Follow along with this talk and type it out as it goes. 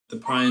the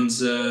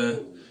pines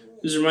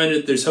is a reminder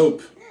that there's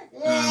hope.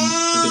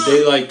 That the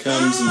daylight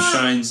comes and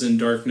shines in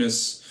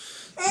darkness.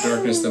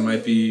 Darkness that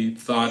might be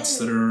thoughts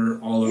that are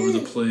all over the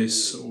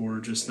place or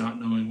just not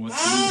knowing what to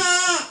do.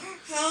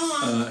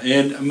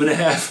 And I'm going to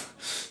have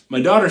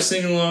my daughter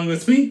sing along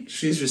with me.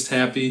 She's just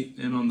happy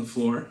and on the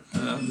floor.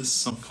 This is a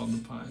song called The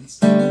Pines.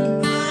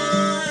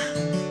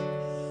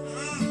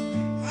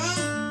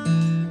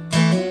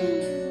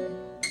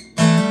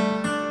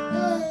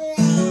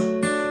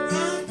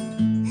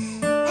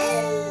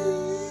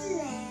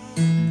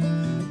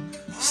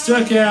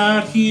 Stuck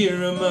out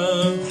here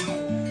among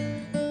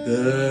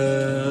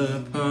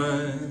the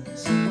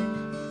pines,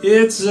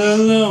 it's a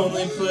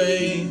lonely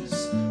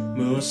place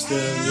most of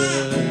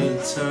the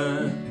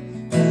time,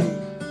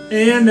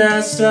 and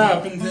I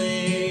stop and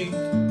think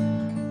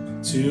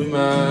to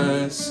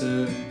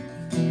myself,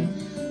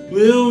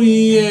 will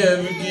we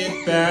ever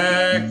get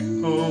back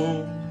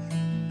home?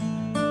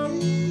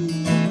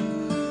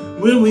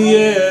 Will we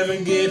ever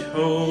get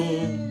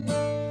home?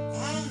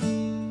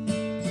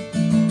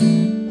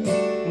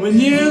 When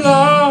you're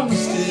lost,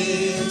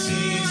 it's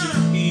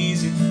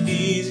easy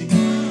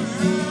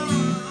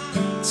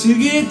to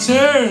get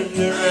turned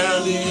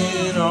around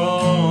in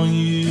all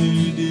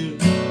you do.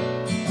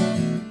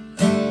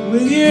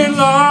 When you're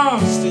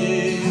lost,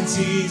 it's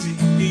easy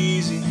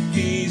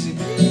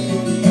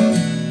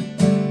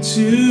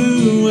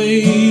to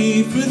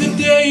wait for the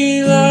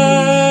daylight.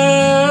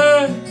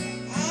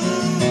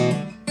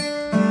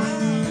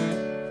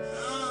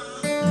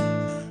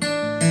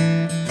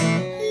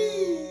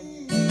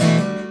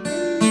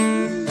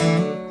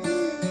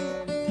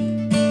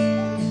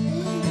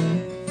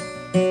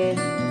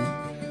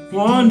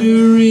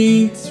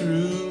 Wandering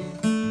through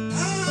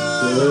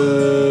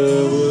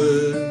the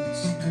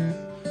woods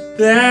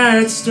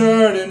that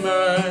started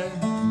my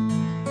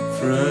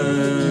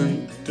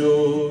front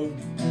door,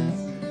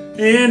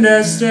 and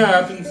I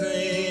stop and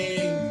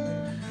think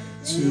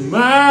to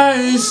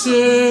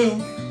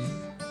myself,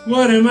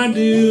 what am I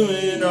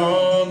doing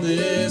all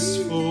this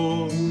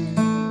for?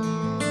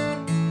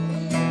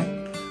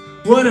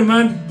 What am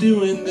I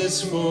doing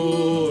this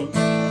for?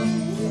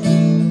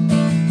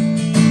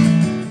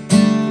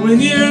 When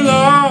you're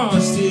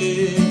lost,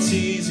 it's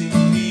easy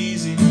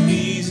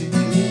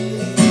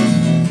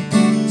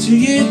to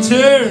get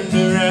turned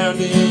around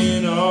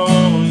in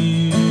all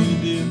you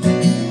do.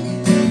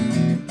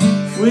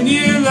 When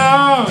you're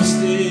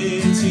lost,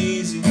 it's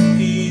easy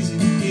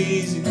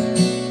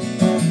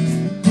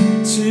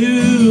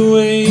to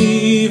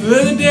wait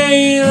for the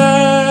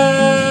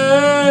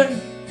daylight.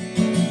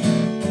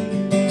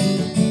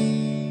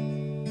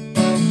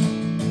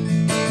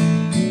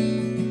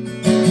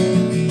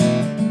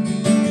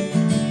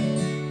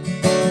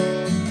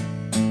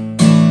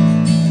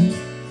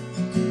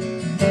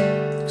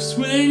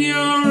 When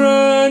you're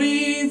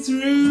running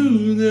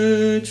through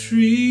the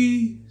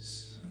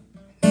trees,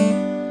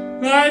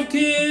 life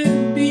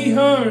can be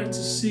hard to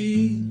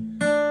see,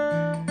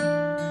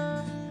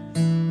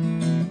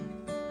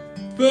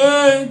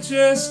 but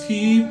just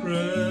keep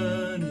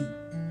running.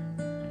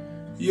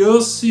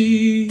 You'll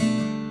see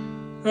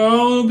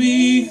all will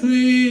be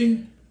clear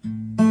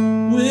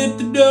with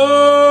the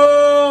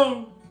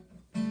dawn.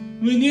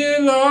 When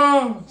you're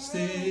lost,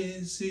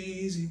 it's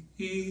easy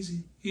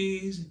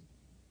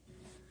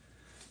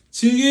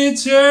to get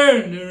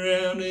turned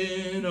around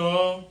in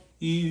all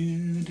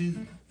you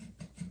do.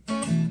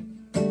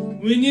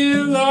 When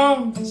you're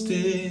lost,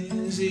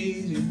 it's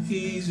easy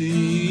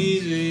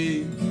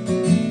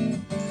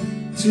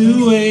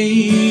to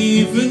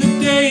wait for the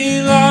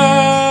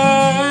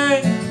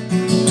daylight,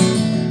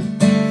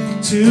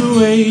 to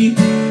wait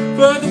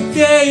for the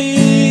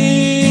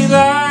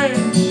daylight.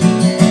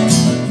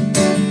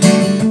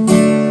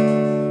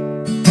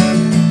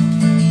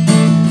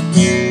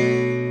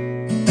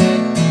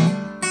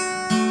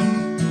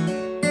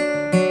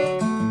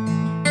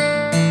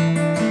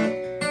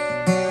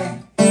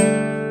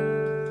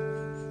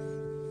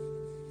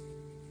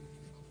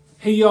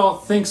 Hey y'all,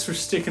 thanks for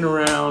sticking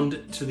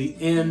around to the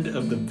end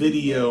of the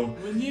video.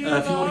 If you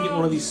want to get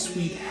one of these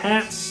sweet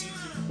hats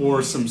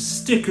or some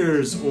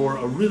stickers or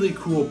a really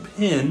cool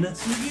pin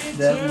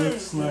that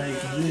looks like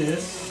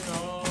this,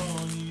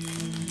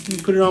 you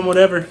can put it on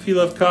whatever. If you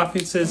love coffee,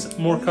 it says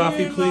more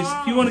coffee please.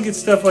 If you want to get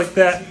stuff like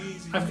that,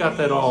 I've got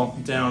that all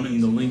down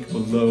in the link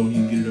below. You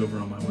can get it over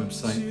on my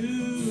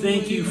website.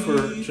 Thank you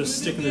for just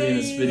sticking to the end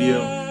of this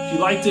video. If you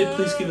liked it,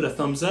 please give it a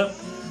thumbs up.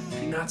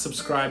 If you're not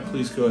subscribed,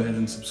 please go ahead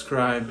and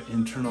subscribe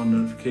and turn on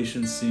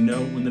notifications so you know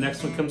when the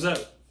next one comes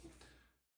up.